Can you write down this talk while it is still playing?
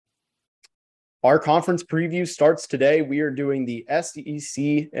Our conference preview starts today. We are doing the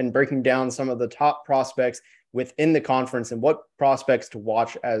SEC and breaking down some of the top prospects within the conference and what prospects to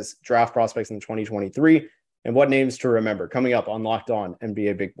watch as draft prospects in 2023 and what names to remember. Coming up on Locked On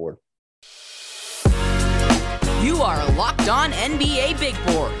NBA Big Board. You are Locked On NBA Big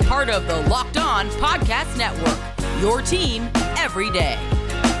Board, part of the Locked On Podcast Network, your team every day.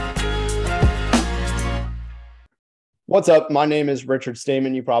 What's up? My name is Richard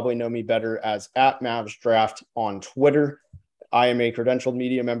Stamen. You probably know me better as @MavsDraft on Twitter. I am a credentialed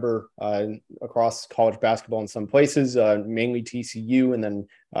media member across college basketball in some places, mainly TCU, and then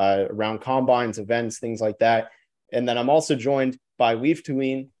around combines, events, things like that. And then I'm also joined by Leif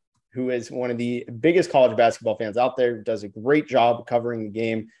Thulin, who is one of the biggest college basketball fans out there, does a great job covering the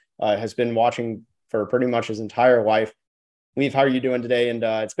game, has been watching for pretty much his entire life. Leif, how are you doing today? And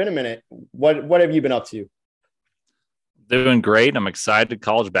it's been a minute. What have you been up to? Doing great. I'm excited.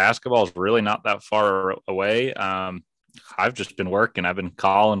 College basketball is really not that far away. I've just been working. I've been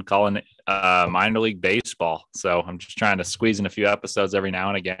calling minor league baseball. So I'm just trying to squeeze in a few episodes every now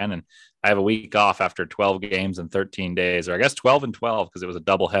and again. And I have a week off after 12 games in 13 days, or I guess 12 and 12 because it was a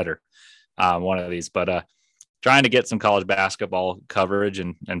doubleheader, one of these. But trying to get some college basketball coverage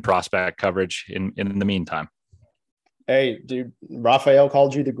and prospect coverage in the meantime. Hey, dude, Rafael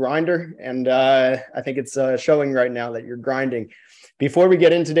called you the grinder, and I think it's showing right now that you're grinding. Before we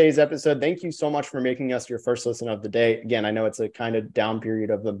get in today's episode, thank you so much for making us your first listen of the day. Again, I know it's a kind of down period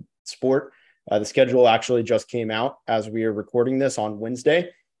of the sport. The schedule actually just came out as we are recording this on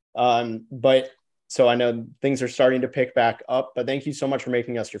Wednesday. But so I know things are starting to pick back up, but thank you so much for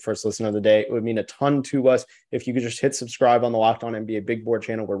making us your first listen of the day. It would mean a ton to us if you could just hit subscribe on the Locked On NBA Big Board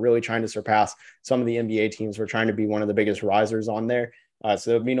channel. We're really trying to surpass some of the NBA teams. We're trying to be one of the biggest risers on there.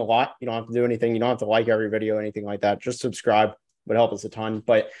 So it would mean a lot. You don't have to do anything. You don't have to like every video, anything like that. Just subscribe would help us a ton.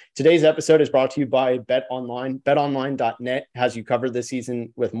 But today's episode is brought to you by BetOnline. BetOnline.net has you covered this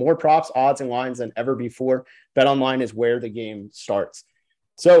season with more props, odds, and lines than ever before. BetOnline is where the game starts.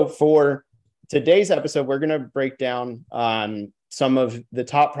 So for today's episode, we're going to break down some of the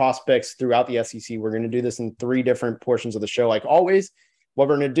top prospects throughout the SEC. We're going to do this in 3 different portions of the show. Like always, what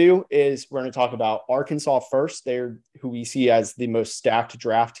we're going to do is we're going to talk about Arkansas first. They're who we see as the most stacked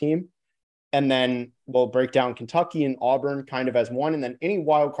draft team. And then we'll break down Kentucky and Auburn kind of as one. And then any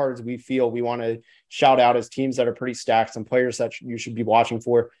wild cards we feel we want to shout out as teams that are pretty stacked, some players that you should be watching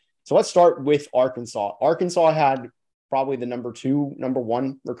for. So let's start with Arkansas. Arkansas had probably the number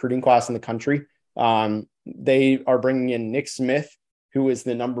 1 recruiting class in the country. They are bringing in Nick Smith, who is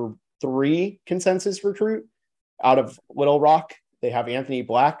the number 3 consensus recruit out of Little Rock. They have Anthony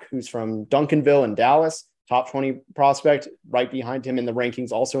Black, who's from Duncanville in Dallas, top 20 prospect. Right behind him in the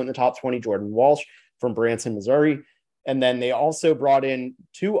rankings, also in the top 20, Jordan Walsh from Branson, Missouri. And then they also brought in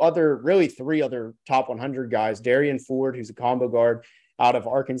 3 other top 100 guys, Darian Ford, who's a combo guard out of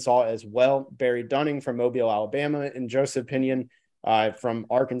Arkansas as well, Barry Dunning from Mobile, Alabama, and Joseph Pinion from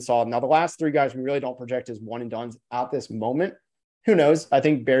Arkansas. Now, the last 3 guys we really don't project as one and dones at this moment. Who knows? I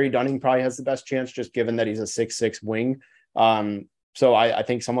think Barry Dunning probably has the best chance, just given that he's a 6'6" wing. So I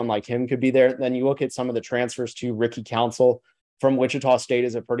think someone like him could be there. Then you look at some of the transfers to Ricky Council from Wichita State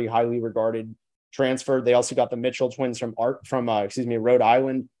is a pretty highly regarded transfer. They also got the Mitchell twins from Rhode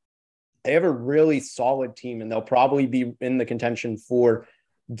Island. They have a really solid team, and they'll probably be in the contention for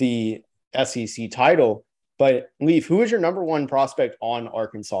the SEC title. But Leif, who is your number 1 prospect on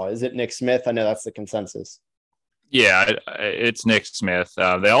Arkansas? Is it Nick Smith? I know that's the consensus. Yeah, it's Nick Smith.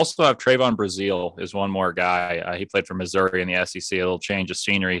 They also have Trayvon Brazile is one more guy. He played for Missouri in the SEC. A little change of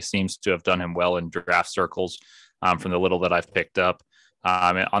scenery seems to have done him well in draft circles from the little that I've picked up.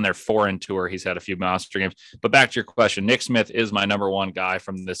 On their foreign tour, he's had a few monster games. But back to your question, Nick Smith is my number 1 guy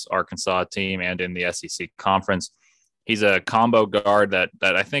from this Arkansas team and in the SEC conference. He's a combo guard that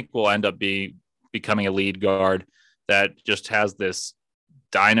I think will end up becoming a lead guard that just has this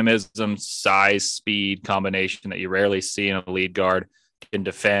dynamism, size, speed combination that you rarely see in a lead guard. Can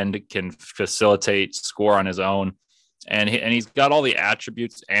defend, can facilitate, score on his own. And he's got all the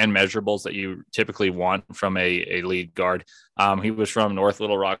attributes and measurables that you typically want from a lead guard. He was from North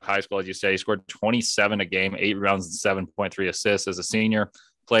Little Rock High School, as you say. He scored 27 a game, 8 rebounds, and 7.3 assists as a senior.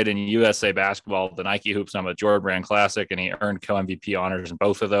 Played in USA basketball, the Nike Hoops Summit Jordan Brand Classic, and he earned co-MVP honors in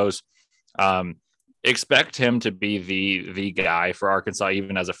both of those. Expect him to be the guy for Arkansas,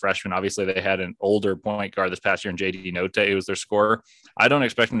 even as a freshman. Obviously, they had an older point guard this past year in J.D. Note, who was their scorer. I don't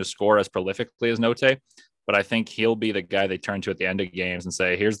expect him to score as prolifically as Note, but I think he'll be the guy they turn to at the end of games and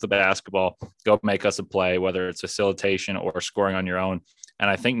say, here's the basketball, go make us a play, whether it's facilitation or scoring on your own. And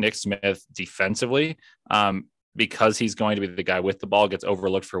I think Nick Smith defensively because he's going to be the guy with the ball, gets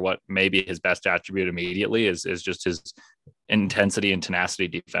overlooked for what may be his best attribute immediately is just his intensity and tenacity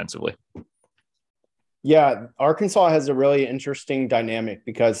defensively. Yeah, Arkansas has a really interesting dynamic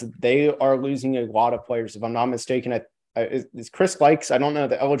because they are losing a lot of players. If I'm not mistaken, is Chris Likes? I don't know.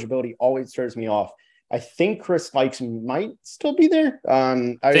 The eligibility always throws me off. I think Chris Likes might still be there.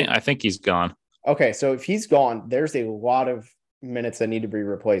 I think he's gone. Okay, so if he's gone, there's a lot of minutes that need to be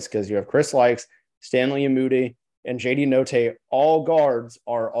replaced because you have Chris Likes, Stanley Umude, and JD Notae. All guards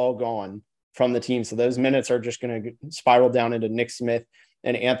are all gone from the team. So those minutes are just going to spiral down into Nick Smith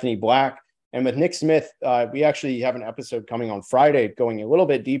and Anthony Black. And with Nick Smith, we actually have an episode coming on Friday going a little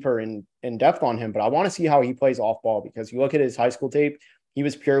bit deeper in depth on him. But I want to see how he plays off ball because you look at his high school tape, he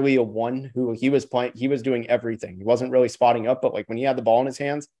was purely a one who he was doing everything. He wasn't really spotting up, but like when he had the ball in his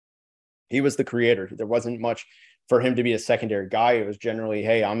hands, he was the creator. There wasn't much for him to be a secondary guy. It was generally,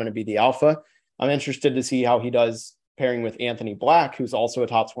 hey, I'm going to be the alpha. I'm interested to see how he does pairing with Anthony Black, who's also a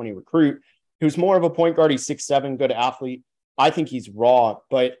top 20 recruit, who's more of a point guard. He's 6'7", good athlete. I think he's raw,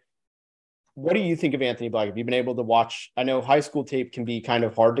 but what do you think of Anthony Black? Have you been able to watch? I know high school tape can be kind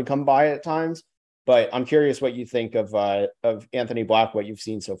of hard to come by at times, but I'm curious what you think of Anthony Black, what you've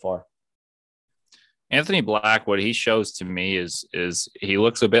seen so far. Anthony Black, what he shows to me is he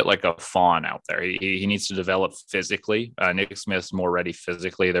looks a bit like a fawn out there. He needs to develop physically. Nick Smith's more ready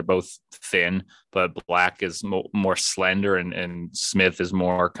physically. They're both thin, but Black is more slender and Smith is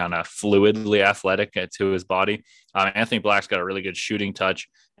more kind of fluidly athletic to his body. Anthony Black's got a really good shooting touch,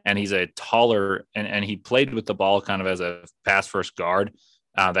 and he's a taller, and he played with the ball kind of as a pass first guard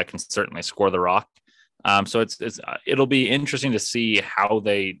that can certainly score the rock. So it'll be interesting to see how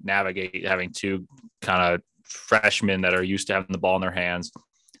they navigate having two kind of freshmen that are used to having the ball in their hands.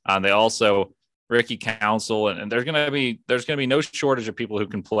 They also Ricky Council, and there's going to be no shortage of people who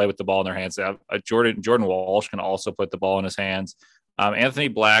can play with the ball in their hands. Jordan Walsh can also put the ball in his hands. Anthony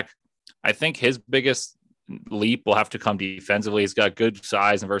Black, I think his biggest leap will have to come defensively. He's got good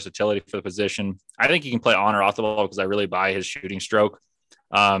size and versatility for the position. I think he can play on or off the ball because I really buy his shooting stroke.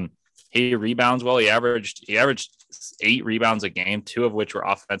 He rebounds well. He averaged 8 rebounds a game, 2 of which were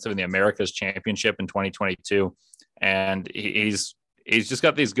offensive in the Americas Championship in 2022. And he's just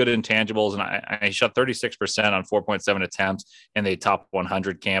got these good intangibles. And he shot 36% on 4.7 attempts in the top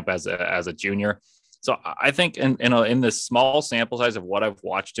 100 camp as a junior. So I think in the small sample size of what I've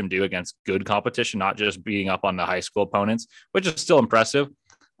watched him do against good competition, not just beating up on the high school opponents, which is still impressive.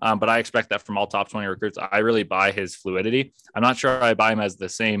 But I expect that from all top 20 recruits. I really buy his fluidity. I'm not sure I buy him as the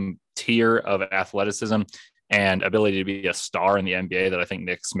same tier of athleticism and ability to be a star in the NBA that I think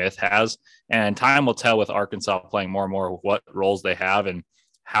Nick Smith has. And time will tell with Arkansas playing more and more what roles they have and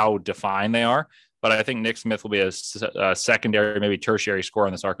how defined they are. But I think Nick Smith will be a secondary, maybe tertiary scorer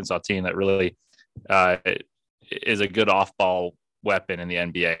on this Arkansas team that really is a good off-ball weapon in the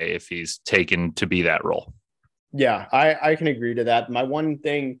NBA if he's taken to be that role. Yeah, I can agree to that. My one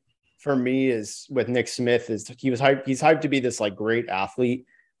thing for me is with Nick Smith is he's hyped to be this like great athlete.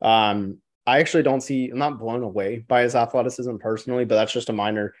 I actually I'm not blown away by his athleticism personally, but that's just a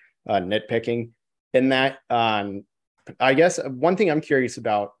minor nitpicking in that. I guess one thing I'm curious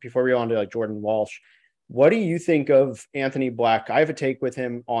about before we go on to like Jordan Walsh, what do you think of Anthony Black? I have a take with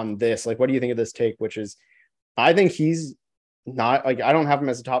him on this. Like, what do you think of this take? Which is, I think he's not like, I don't have him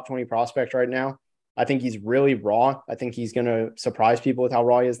as a top 20 prospect right now. I think he's really raw. I think he's going to surprise people with how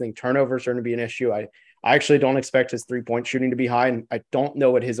raw he is. I think turnovers are going to be an issue. I actually don't expect his 3-point shooting to be high. And I don't know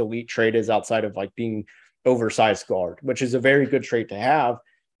what his elite trait is outside of like being oversized guard, which is a very good trait to have.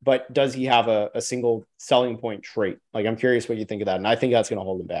 But does he have a single selling point trait? Like, I'm curious what you think of that. And I think that's going to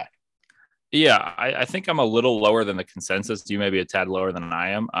hold him back. Yeah, I think I'm a little lower than the consensus. You may be a tad lower than I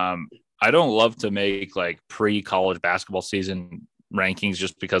am. I don't love to make like pre-college basketball season rankings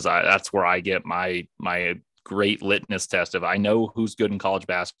just because that's where I get my great litmus test of I know who's good in college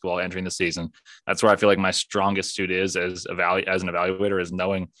basketball entering the season. That's where I feel like my strongest suit is as an evaluator, is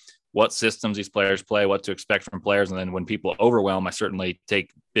knowing what systems these players play, what to expect from players. And then when people overwhelm, I certainly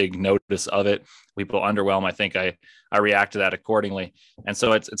take big notice of it. People underwhelm, I think I react to that accordingly. And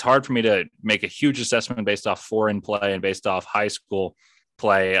so it's hard for me to make a huge assessment based off foreign play and based off high school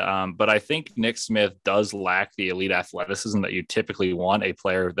play. But I think Nick Smith does lack the elite athleticism that you typically want a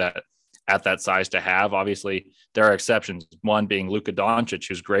player that at that size to have. Obviously, there are exceptions, one being Luka Doncic,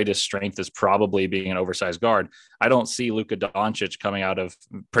 whose greatest strength is probably being an oversized guard. I don't see Luka Doncic coming out of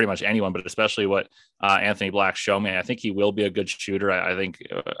pretty much anyone, but especially what Anthony Black showed me. I think he will be a good shooter. I think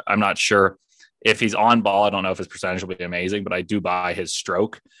I'm not sure If he's on ball, I don't know if his percentage will be amazing, but I do buy his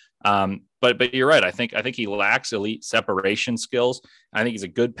stroke. But you're right. I think he lacks elite separation skills. I think he's a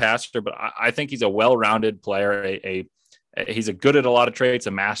good passer, but I think he's a well-rounded player. He's a good at a lot of traits,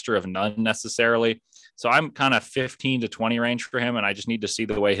 a master of none necessarily. So I'm kind of 15 to 20 range for him. And I just need to see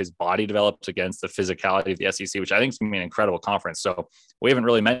the way his body develops against the physicality of the SEC, which I think is going to be an incredible conference. So we haven't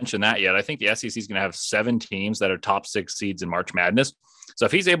really mentioned that yet. I think the SEC is going to have 7 teams that are top 6 seeds in March Madness. So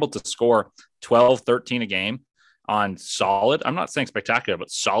if he's able to score 12, 13 a game on solid, I'm not saying spectacular,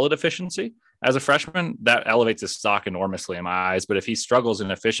 but solid efficiency as a freshman, that elevates his stock enormously in my eyes. But if he struggles in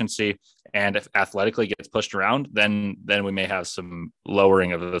efficiency and if athletically gets pushed around, then we may have some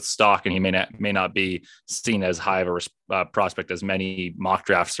lowering of the stock, and he may not be seen as high of a prospect as many mock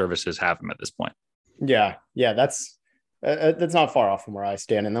draft services have him at this point. Yeah, that's not far off from where I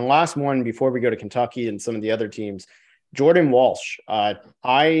stand. And then last one before we go to Kentucky and some of the other teams, Jordan Walsh.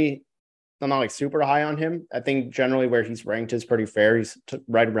 I'm not like super high on him. I think generally where he's ranked is pretty fair. He's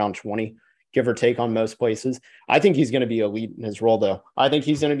right around 20. Give or take on most places. I think he's going to be elite in his role, though. I think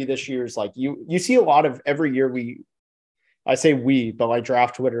he's going to be this year's, like, you see a lot of every year but like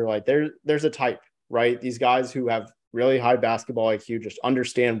draft Twitter, like there's a type, right? These guys who have really high basketball IQ, just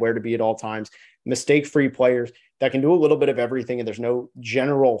understand where to be at all times, mistake-free players that can do a little bit of everything. And there's no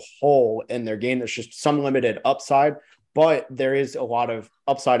general hole in their game. There's just some limited upside, but there is a lot of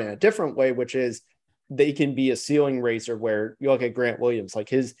upside in a different way, which is they can be a ceiling raiser. Where you look at Grant Williams, like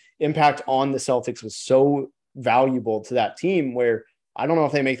his impact on the Celtics was so valuable to that team, where I don't know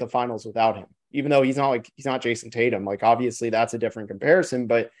if they make the finals without him, even though he's not Jason Tatum. Like, obviously that's a different comparison,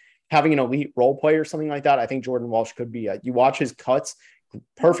 but having an elite role player, something like that, I think Jordan Walsh could be. You watch his cuts,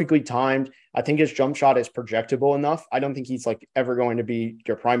 perfectly timed. I think his jump shot is projectable enough. I don't think he's like ever going to be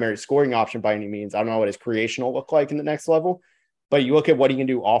your primary scoring option by any means. I don't know what his creation will look like in the next level, but you look at what he can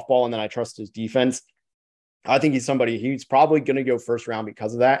do off ball, and then I trust his defense. I think he's probably going to go first round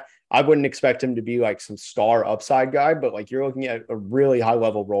because of that. I wouldn't expect him to be like some star upside guy, but like you're looking at a really high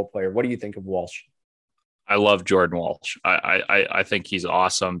level role player. What do you think of Walsh? I love Jordan Walsh. I think he's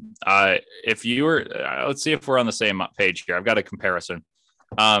awesome. If you were, let's see if we're on the same page here. I've got a comparison.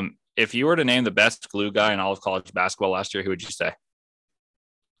 If you were to name the best glue guy in all of college basketball last year, who would you say?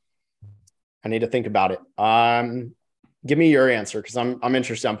 I need to think about it. Give me your answer, because I'm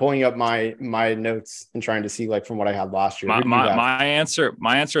interested. I'm pulling up my notes and trying to see like from what I had last year. My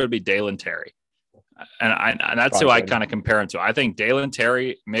answer would be Dalen Terry, and that's who I kind of compare him to. I think Dalen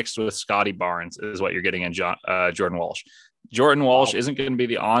Terry mixed with Scotty Barnes is what you're getting in Jordan Walsh. Jordan Walsh isn't going to be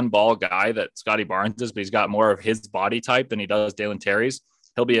the on-ball guy that Scotty Barnes is, but he's got more of his body type than he does Dalen Terry's.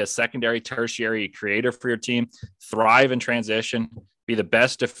 He'll be a secondary, tertiary creator for your team, thrive in transition, be the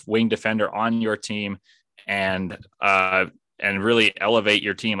best wing defender on your team, and really elevate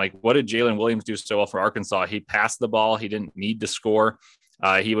your team. Like, what did Jalen Williams do so well for Arkansas? He passed the ball. He didn't need to score.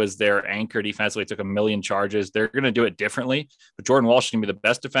 He was their anchor defensively, took a million charges. They're going to do it differently, but Jordan Walsh is going to be the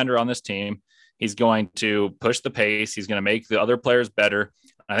best defender on this team. He's going to push the pace. He's going to make the other players better.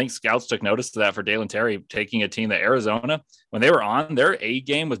 I think scouts took notice of that for Dalen Terry, taking a team that Arizona, when they were on, their A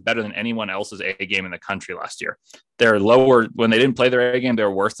game was better than anyone else's A game in the country last year. They're lower when they didn't play their A game. They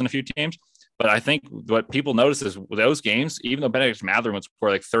were worse than a few teams. But I think what people notice is with those games, even though Benedict Mathurin would score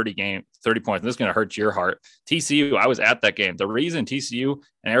like 30 points, and this is going to hurt your heart. TCU, I was at that game. The reason TCU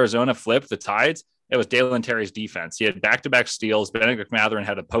and Arizona flipped the tides, it was Dalen Terry's defense. He had back-to-back steals. Benedict Mathurin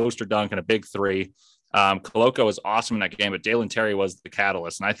had a poster dunk and a big three. Koloko was awesome in that game, but Dalen Terry was the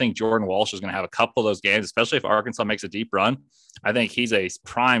catalyst. And I think Jordan Walsh is going to have a couple of those games, especially if Arkansas makes a deep run. I think he's a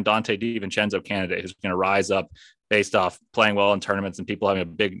prime Dante DiVincenzo candidate who's going to rise up based off playing well in tournaments and people having a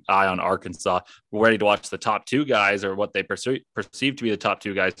big eye on Arkansas. We're ready to watch the top 2 guys, or what they perceive to be the top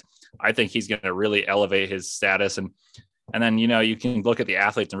 2 guys. I think he's going to really elevate his status. And then, you can look at the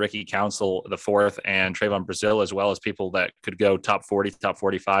athletes and Ricky Council, the fourth, and Trayvon Brazile, as well as people that could go top 40, top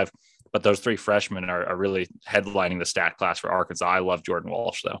 45. But those 3 freshmen are really headlining the stat class for Arkansas. I love Jordan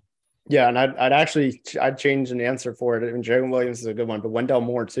Walsh, though. Yeah, and I'd change an answer for it. I mean, Jalen Williams is a good one, but Wendell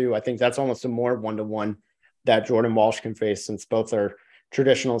Moore too. I think that's almost a more one-to-one that Jordan Walsh can face, since both are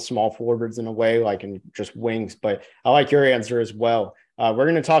traditional small forwards in a way, like in just wings. But I like your answer as well. We're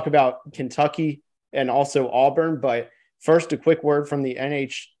going to talk about Kentucky and also Auburn, but first, a quick word from the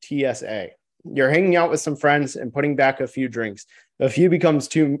NHTSA. You're hanging out with some friends and putting back a few drinks. A few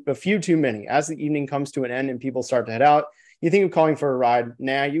too many. As the evening comes to an end and people start to head out, you think of calling for a ride.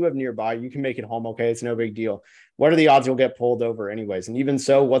 Nah, you have nearby. You can make it home. Okay, it's no big deal. What are the odds you'll get pulled over anyways? And even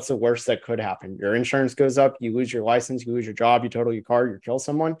so, what's the worst that could happen? Your insurance goes up, you lose your license, you lose your job, you total your car, you kill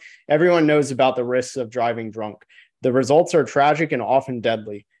someone. Everyone knows about the risks of driving drunk. The results are tragic and often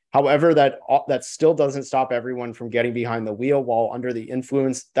deadly. However, that still doesn't stop everyone from getting behind the wheel while under the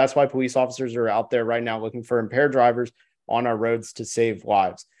influence. That's why police officers are out there right now looking for impaired drivers on our roads to save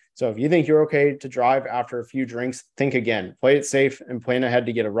lives. So if you think you're okay to drive after a few drinks, think again, play it safe and plan ahead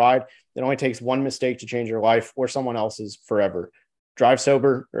to get a ride. It only takes one mistake to change your life or someone else's forever. Drive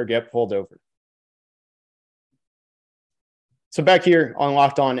sober or get pulled over. So back here on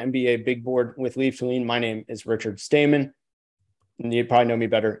Locked On NBA Big Board with Leaf to Lean, my name is Richard Stamen. And you probably know me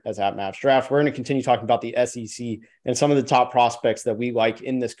better as @MavsDraft. We're going to continue talking about the SEC and some of the top prospects that we like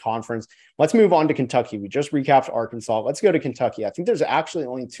in this conference. Let's move on to Kentucky. We just recapped Arkansas. Let's go to Kentucky. I think there's actually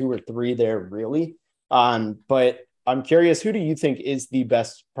only 2 or 3 there, really. But I'm curious, who do you think is the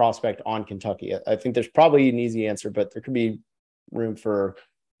best prospect on Kentucky? I think there's probably an easy answer, but there could be room for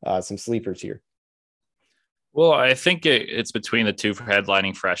some sleepers here. Well, I think it's between the 2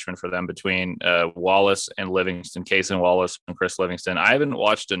 headlining freshmen for them, between Wallace and Livingston, Cason Wallace and Chris Livingston. I haven't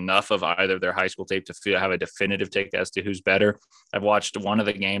watched enough of either of their high school tape to have a definitive take as to who's better. I've watched one of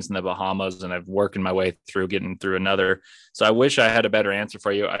the games in the Bahamas, and I've working my way through getting through another. So I wish I had a better answer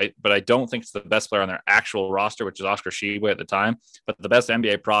for you. But I don't think it's the best player on their actual roster, which is Oscar Tshiebwe at the time. But the best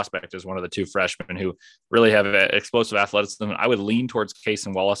NBA prospect is one of the 2 freshmen who really have explosive athleticism. I would lean towards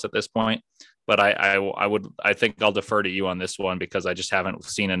Cason Wallace at this point. But I think I'll defer to you on this one because I just haven't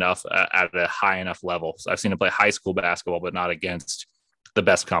seen enough at a high enough level. So I've seen him play high school basketball, but not against the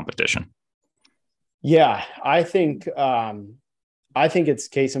best competition. Yeah, I think it's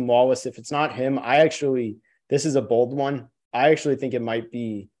Cason Wallace. If it's not him, this is a bold one. I actually think it might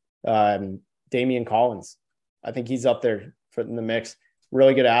be Damian Collins. I think he's up there in the mix.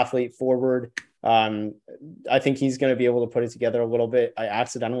 Really good athlete, forward. I think he's going to be able to put it together a little bit. I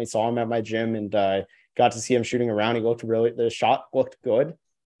accidentally saw him at my gym and got to see him shooting around. The shot looked good.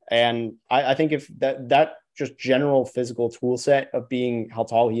 And I think if that just general physical tool set of being how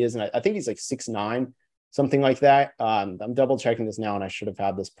tall he is, and I think he's like 6'9", something like that. I'm double checking this now and I should have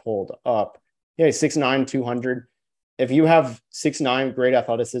had this pulled up. Yeah, he's 6'9", 200. If you have 6'9", great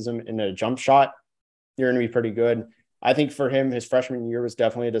athleticism in a jump shot, you're going to be pretty good. I think for him, his freshman year was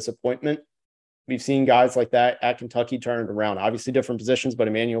definitely a disappointment. We've seen guys like that at Kentucky turn it around. Obviously different positions, but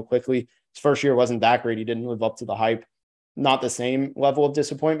Emmanuel Quickley, his first year wasn't that great. He didn't live up to the hype. Not the same level of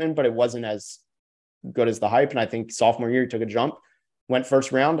disappointment, but it wasn't as good as the hype. And I think sophomore year he took a jump, went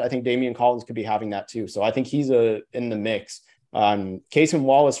first round. I think Damian Collins could be having that too. So I think he's in the mix. Cason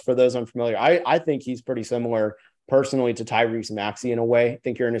Wallace, for those unfamiliar, I think he's pretty similar personally to Tyrese Maxey in a way. I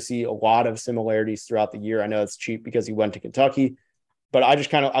think you're going to see a lot of similarities throughout the year. I know it's cheap because he went to Kentucky, but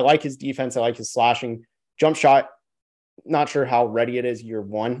I like his defense. I like his slashing jump shot. Not sure how ready it is year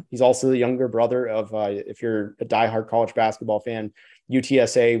one. He's also the younger brother of, if you're a diehard college basketball fan,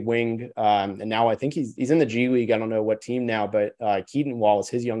 UTSA wing. And now I think he's in the G League. I don't know what team now, but Keaton Wallace,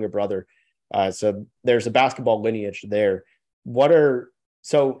 his younger brother. So there's a basketball lineage there.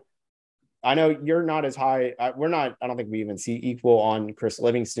 So I know you're not as high. I don't think we even see equal on Chris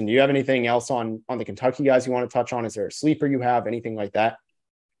Livingston. Do you have anything else on the Kentucky guys you want to touch on? Is there a sleeper you have, anything like that?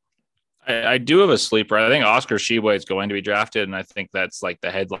 I do have a sleeper. I think Oscar Tshiebwe is going to be drafted, and I think that's like the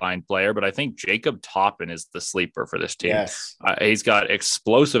headline player. But I think Jacob Toppin is the sleeper for this team. Yes. He's got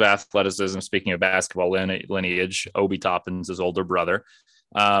explosive athleticism. Speaking of basketball lineage, Obi Toppin's his older brother.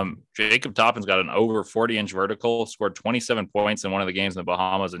 Jacob Toppin's got an over 40-inch vertical, scored 27 points in one of the games in the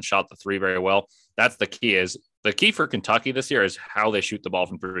Bahamas, and shot the three very well. That's the key. The key for Kentucky this year is how they shoot the ball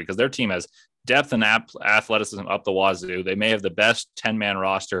from three, because their team has depth and athleticism up the wazoo. They may have the best 10-man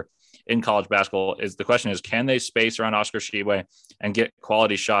roster in college basketball. The question is, can they space around Oscar Tshiebwe and get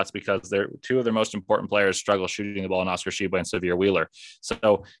quality shots? Because they're two of their most important players struggle shooting the ball in Oscar Tshiebwe and Sahvir Wheeler.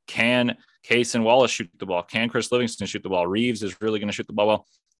 So can Cason Wallace shoot the ball? Can Chris Livingston shoot the ball? Reeves is really going to shoot the ball well.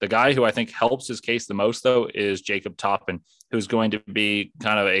 The guy who I think helps his case the most, though, is Jacob Toppin, who's going to be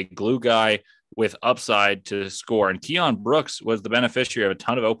kind of a glue guy with upside to score. And Keon Brooks was the beneficiary of a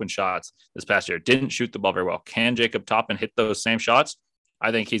ton of open shots this past year. Didn't shoot the ball very well. Can Jacob Toppin hit those same shots?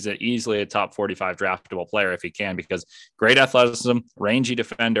 I think he's easily a top 45 draftable player if he can, because great athleticism, rangy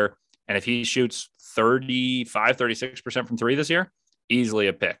defender. And if he shoots 35, 36% from three this year, easily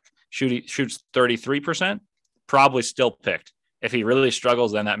a pick. Shoots 33%, probably still picked. If he really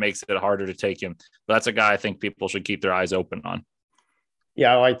struggles, then that makes it harder to take him. But that's a guy I think people should keep their eyes open on.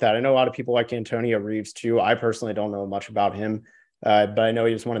 Yeah, I like that. I know a lot of people like Antonio Reeves too. I personally don't know much about him, but I know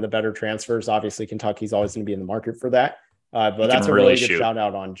he was one of the better transfers. Obviously, Kentucky's always going to be in the market for that. But that's a really good shout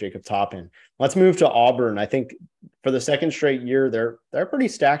out on Jacob Toppin. Let's move to Auburn. I think for the second straight year, they're a pretty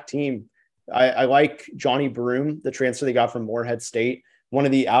stacked team. I like Johnny Broome, the transfer they got from Morehead State. one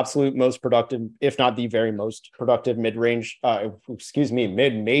of the absolute most productive, if not the very most productive mid-major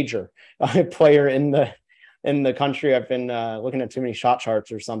player in the country. I've been looking at too many shot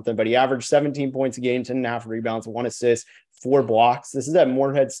charts or something, but he averaged 17 points a game, 10.5 rebounds, 1 assist, 4 blocks. This is at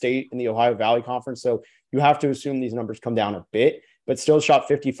Morehead State in the Ohio Valley Conference. So you have to assume these numbers come down a bit, but still shot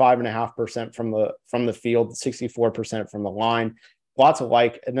 55.5% from the field, 64% from the line. Lots of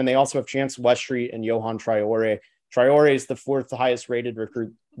like. And then they also have Chance Weststreet and Johan Traore. Traore is the 4th highest rated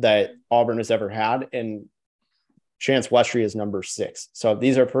recruit that Auburn has ever had, and Chance Weststreet is number 6. So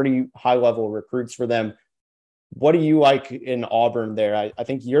these are pretty high level recruits for them. What do you like in Auburn there? I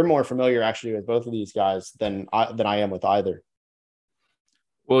think you're more familiar actually with both of these guys than I am with either.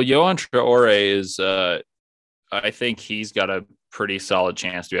 Well, Johan Traore is, I think he's got a pretty solid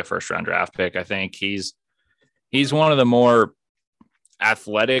chance to be a first-round draft pick. I think he's one of the more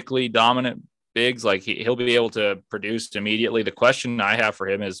athletically dominant bigs. Like he'll be able to produce immediately. The question I have for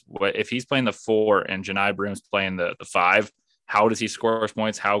him is, what if he's playing the 4 and Johni Broome's playing the 5? How does he score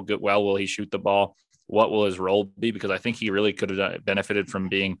points? How well will he shoot the ball? What will his role be? Because I think he really could have benefited from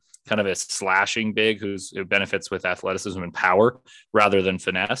being kind of a slashing big who benefits with athleticism and power rather than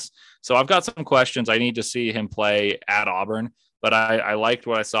finesse. So I've got some questions. I need to see him play at Auburn, but I liked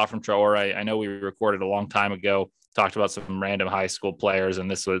what I saw from Traore. I know we recorded a long time ago, talked about some random high school players,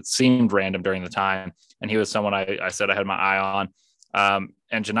 and this seemed random during the time. And he was someone I said I had my eye on.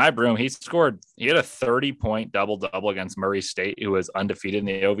 And Johni Broome, he had a 30-point double-double against Murray State, who was undefeated in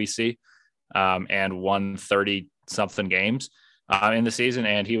the OVC. And won 30-something games in the season.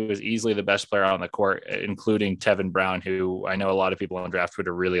 And he was easily the best player on the court, including Tevin Brown, who I know a lot of people on draft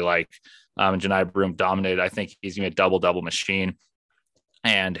Twitter really like. And Johni Broome dominated. I think he's going to be a double-double machine.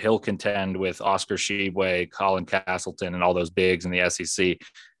 And he'll contend with Oscar Tshiebwe, Colin Castleton, and all those bigs in the SEC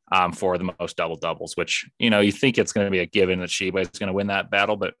for the most double-doubles, which, you think it's going to be a given that Tshiebwe is going to win that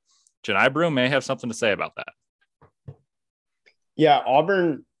battle. But Johni Broome may have something to say about that. Yeah,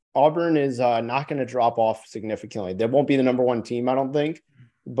 Auburn is not going to drop off significantly. They won't be the number 1 team, I don't think.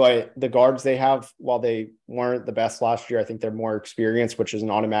 But the guards they have, while they weren't the best last year, I think they're more experienced, which is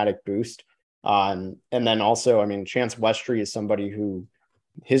an automatic boost. And then also, Chance Weststreet is somebody who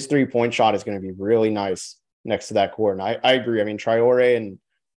his 3-point shot is going to be really nice next to that core. And I agree. Traore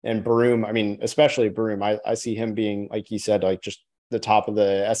and Broome, especially Broome, I see him being, like you said, like just the top of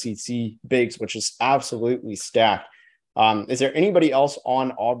the SEC bigs, which is absolutely stacked. Is there anybody else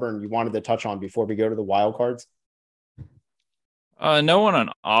on Auburn you wanted to touch on before we go to the wild cards? No one on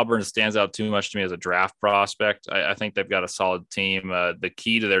Auburn stands out too much to me as a draft prospect. I think they've got a solid team. The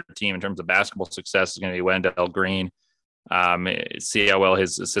key to their team in terms of basketball success is going to be Wendell Green. See how well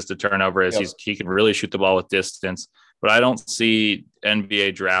his assisted turnover is. Yep. He can really shoot the ball with distance, but I don't see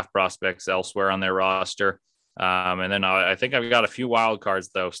NBA draft prospects elsewhere on their roster. And then I think I've got a few wild cards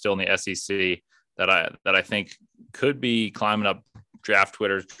though still in the SEC that I think could be climbing up draft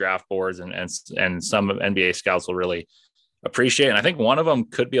Twitter's draft boards and some NBA scouts will really appreciate. And I think one of them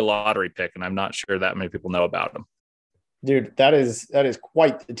could be a lottery pick, and I'm not sure that many people know about him. Dude, that is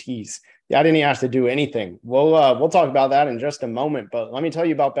quite the tease. Yeah, I didn't even have to do anything. We'll talk about that in just a moment, but let me tell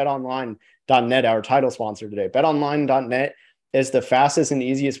you about betonline.net, our title sponsor today. Betonline.net is the fastest and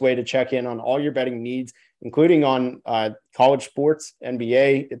easiest way to check in on all your betting needs, including on college sports,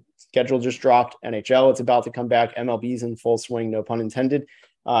 NBA. Schedule just dropped. NHL, it's about to come back. MLB's in full swing, no pun intended.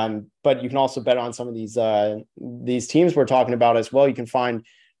 But you can also bet on some of these teams we're talking about as well. You can find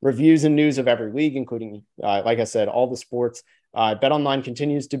reviews and news of every league, including, like I said, all the sports. BetOnline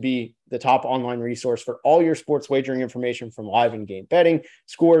continues to be the top online resource for all your sports wagering information, from live and game betting,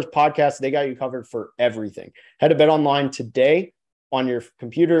 scores, podcasts. They got you covered for everything. Head to BetOnline today on your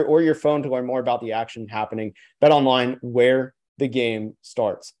computer or your phone to learn more about the action happening. BetOnline, where the game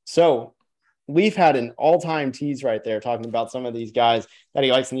starts. So Leaf had an all-time tease right there talking about some of these guys that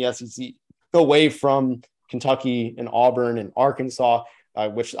he likes in the SEC away from Kentucky and Auburn and Arkansas,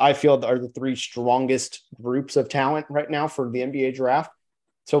 which I feel are the 3 strongest groups of talent right now for the NBA draft.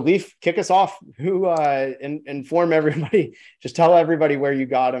 So Leaf, kick us off. Inform everybody, just tell everybody where you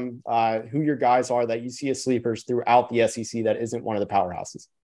got them, who your guys are that you see as sleepers throughout the SEC that isn't one of the powerhouses.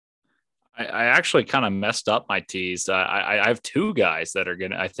 I actually kind of messed up my tease. I have 2 guys that are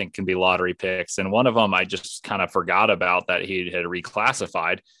I think can be lottery picks. And one of them I just kind of forgot about that he had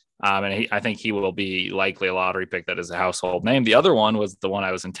reclassified. And I think he will be likely a lottery pick that is a household name. The other one was the one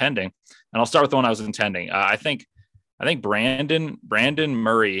I was intending. And I'll start with the one I was intending. I think Brandon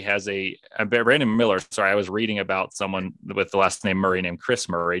Murray has Brandon Miller. Sorry, I was reading about someone with the last name Murray named Chris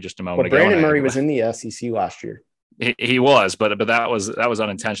Murray just a moment ago. Brandon Murray was in the SEC last year. He was, but that was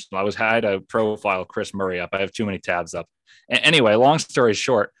unintentional. I had to profile Chris Murray up. I have too many tabs up. Anyway, long story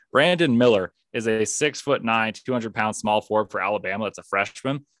short, Brandon Miller is a 6'9", 200-pound small forward for Alabama. That's a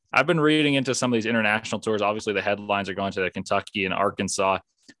freshman. I've been reading into some of these international tours. Obviously, the headlines are going to Kentucky and Arkansas,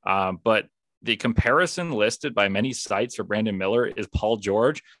 but the comparison listed by many sites for Brandon Miller is Paul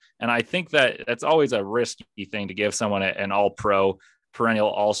George, and I think that's always a risky thing to give someone an All-Pro, perennial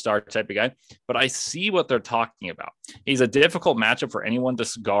all-star type of guy, but I see what they're talking about. He's a difficult matchup for anyone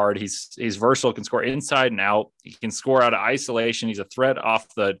to guard. He's versatile, can score inside and out. He can score out of isolation. He's a threat off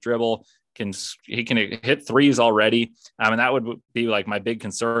the dribble. He can hit threes already. And that would be like my big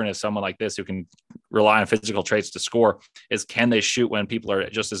concern is someone like this who can rely on physical traits to score is can they shoot when people are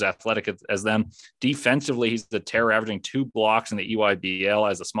just as athletic as them? Defensively, he's the terror, averaging 2 blocks in the EYBL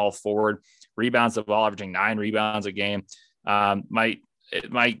as a small forward, rebounds the ball, averaging 9 rebounds a game. My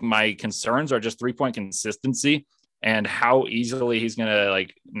concerns are just 3-point consistency and how easily he's going to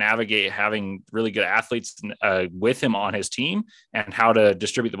like navigate having really good athletes with him on his team and how to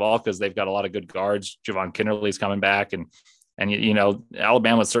distribute the ball because they've got a lot of good guards. Javon Kinnerly's coming back and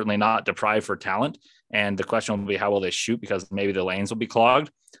Alabama's certainly not deprived for talent. And the question will be how will they shoot because maybe the lanes will be clogged.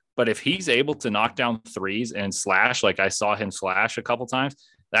 But if he's able to knock down threes and slash, like I saw him slash a couple times,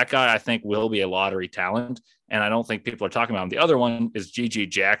 that guy I think will be a lottery talent. And I don't think people are talking about him. The other one is G.G.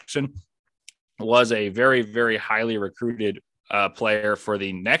 Jackson, was a very, very highly recruited player for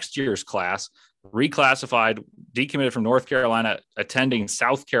the next year's class, reclassified, decommitted from North Carolina, attending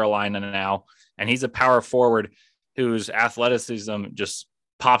South Carolina now. And he's a power forward whose athleticism just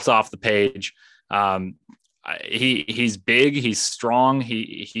pops off the page. He's big, he's strong,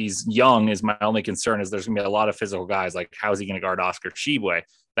 he's young is my only concern is there's gonna be a lot of physical guys. Like, how is he going to guard Oscar Tshiebwe?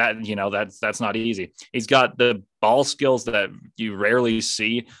 That's not easy. He's got the ball skills that you rarely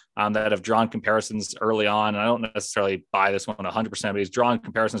see that have drawn comparisons early on. And I don't necessarily buy this one 100%, but he's drawn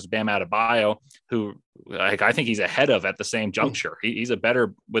comparisons to Bam Adebayo, who I think he's ahead of at the same juncture. He's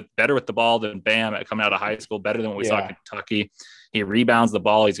better with the ball than Bam coming out of high school, better than what we saw in Kentucky. He rebounds the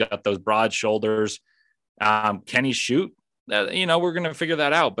ball. He's got those broad shoulders. Can he shoot? We're going to figure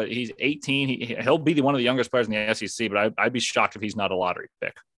that out, but he's 18. He'll be one of the youngest players in the SEC, but I'd be shocked if he's not a lottery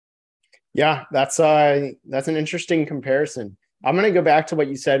pick. Yeah, that's an interesting comparison. I'm going to go back to what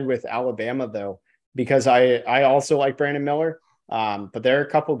you said with Alabama though, because I also like Brandon Miller. But there are a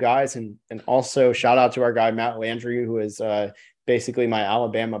couple guys and also shout out to our guy, Matt Landry, who is basically my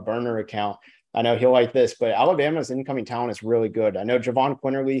Alabama burner account. I know he'll like this, but Alabama's incoming talent is really good. I know Javon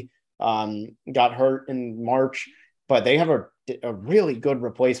Quinterly got hurt in March, but they have a really good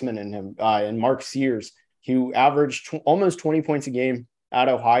replacement in him, in Mark Sears, who averaged almost 20 points a game at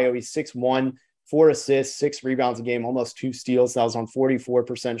Ohio. He's 6'1", 4 assists, 6 rebounds a game, almost 2 steals. That was on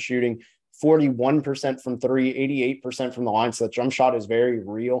 44% shooting, 41% from 3, 88% from the line. So the jump shot is very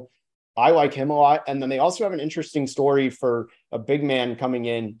real. I like him a lot. And then they also have an interesting story for a big man coming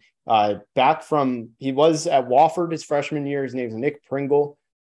in he was at Wofford his freshman year. His name is Nick Pringle.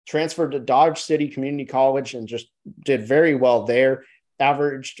 Transferred to Dodge City Community College and just did very well there.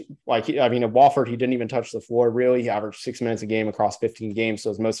 Averaged, at Wofford, he didn't even touch the floor, really. He averaged 6 minutes a game across 15 games, so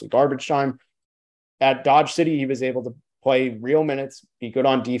it was mostly garbage time. At Dodge City, he was able to play real minutes, be good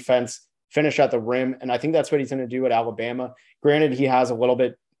on defense, finish at the rim, and I think that's what he's going to do at Alabama. Granted, he has a little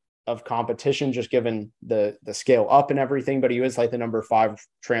bit of competition just given the scale up and everything, but he was like the number 5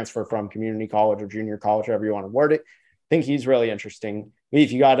 transfer from community college or junior college, however you want to word it. I think he's really interesting.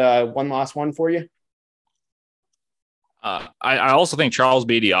 If you got one last one for you. I also think Charles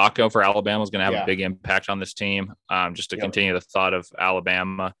Bediako for Alabama is going to have a big impact on this team. Just to continue the thought of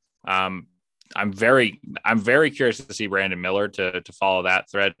Alabama, I'm very curious to see Brandon Miller to follow that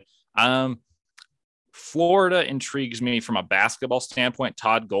thread. Florida intrigues me from a basketball standpoint.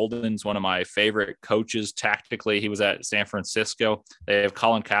 Todd Golden's one of my favorite coaches tactically. He was at San Francisco. They have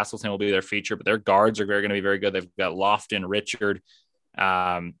Colin Castleton will be their feature, but their guards are going to be very good. They've got Lofton, Richard.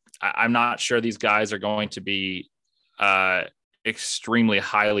 I'm not sure these guys are going to be extremely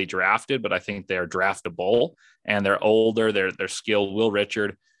highly drafted, but I think they're draftable and they're older. They're skilled. Will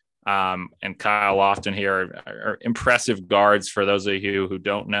Richard and Kyle Lofton here are impressive guards for those of you who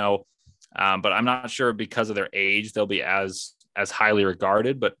don't know. But I'm not sure because of their age, they'll be as highly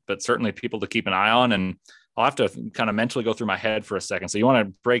regarded, but certainly people to keep an eye on. And I'll have to kind of mentally go through my head for a second. So you want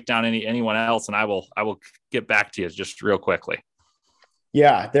to break down anyone else and I will get back to you just real quickly.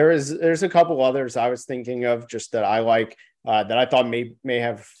 Yeah, there's a couple others I was thinking of just that I like that I thought may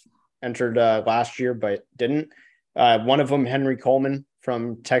have entered last year, but didn't. One of them, Henry Coleman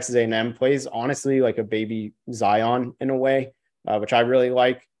from Texas A&M, plays honestly like a baby Zion in a way, which I really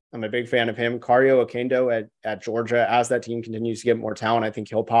like. I'm a big fan of him. Kario Okendo at Georgia, as that team continues to get more talent, I think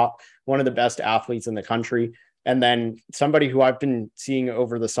he'll pop. One of the best athletes in the country. And then somebody who I've been seeing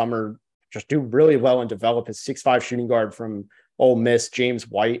over the summer just do really well and develop his 6'5" shooting guard from Ole Miss, James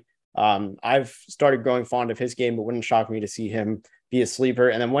White. I've started growing fond of his game, but wouldn't shock me to see him be a sleeper.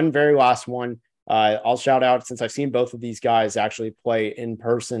 And then one very last one, I'll shout out, since I've seen both of these guys actually play in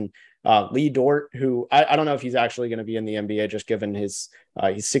person, Lee Dort, who I don't know if he's actually going to be in the NBA, just given he's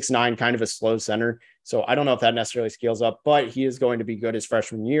 6'9", kind of a slow center. So I don't know if that necessarily scales up, but he is going to be good his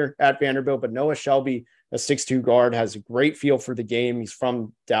freshman year at Vanderbilt. But Noah Shelby, a 6'2" guard, has a great feel for the game. He's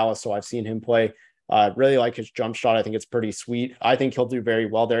from Dallas, so I've seen him play. Really like his jump shot. I think it's pretty sweet. I think he'll do very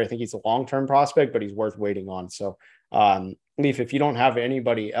well there. I think he's a long-term prospect, but he's worth waiting on. So, Leaf, if you don't have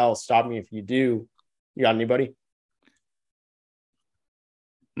anybody else, stop me if you do. You got anybody?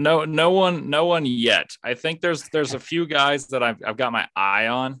 No one yet. I think there's a few guys that I've got my eye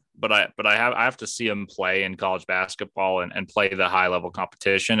on, but I have to see them play in college basketball and play the high level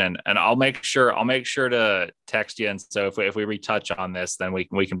competition. And I'll make sure to text you. And so if we retouch on this, then we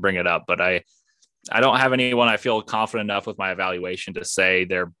can bring it up. But I don't have anyone I feel confident enough with my evaluation to say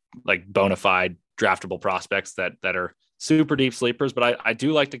they're like bona fide draftable prospects that are super deep sleepers. But I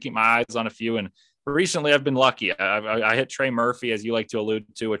do like to keep my eyes on a few. And recently I've been lucky. I hit Trey Murphy, as you like to allude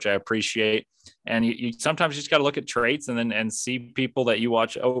to, which I appreciate. And you sometimes just got to look at traits and see people that you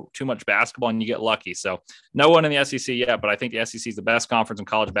watch too much basketball and you get lucky. So no one in the SEC yet, but I think the SEC is the best conference in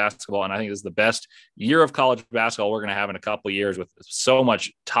college basketball. And I think this is the best year of college basketball we're going to have in a couple of years, with so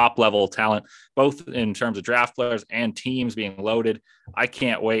much top level talent, both in terms of draft players and teams being loaded. I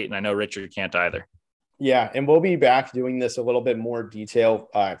can't wait. And I know Richard can't either. Yeah, and we'll be back doing this a little bit more detail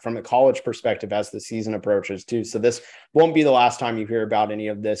from a college perspective as the season approaches too. So this won't be the last time you hear about any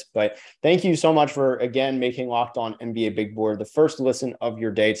of this, but thank you so much for, again, making Locked On NBA Big Board the first listen of your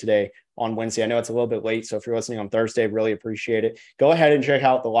day today on Wednesday. I know it's a little bit late, so if you're listening on Thursday, really appreciate it. Go ahead and check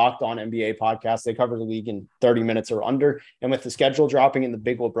out the Locked On NBA podcast. They cover the league in 30 minutes or under. And with the schedule dropping and the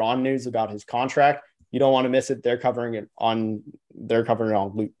big LeBron news about his contract, you don't want to miss it. They're covering it on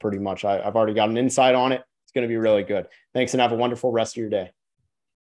loop pretty much. I've already got an insight on it. It's going to be really good. Thanks, and have a wonderful rest of your day.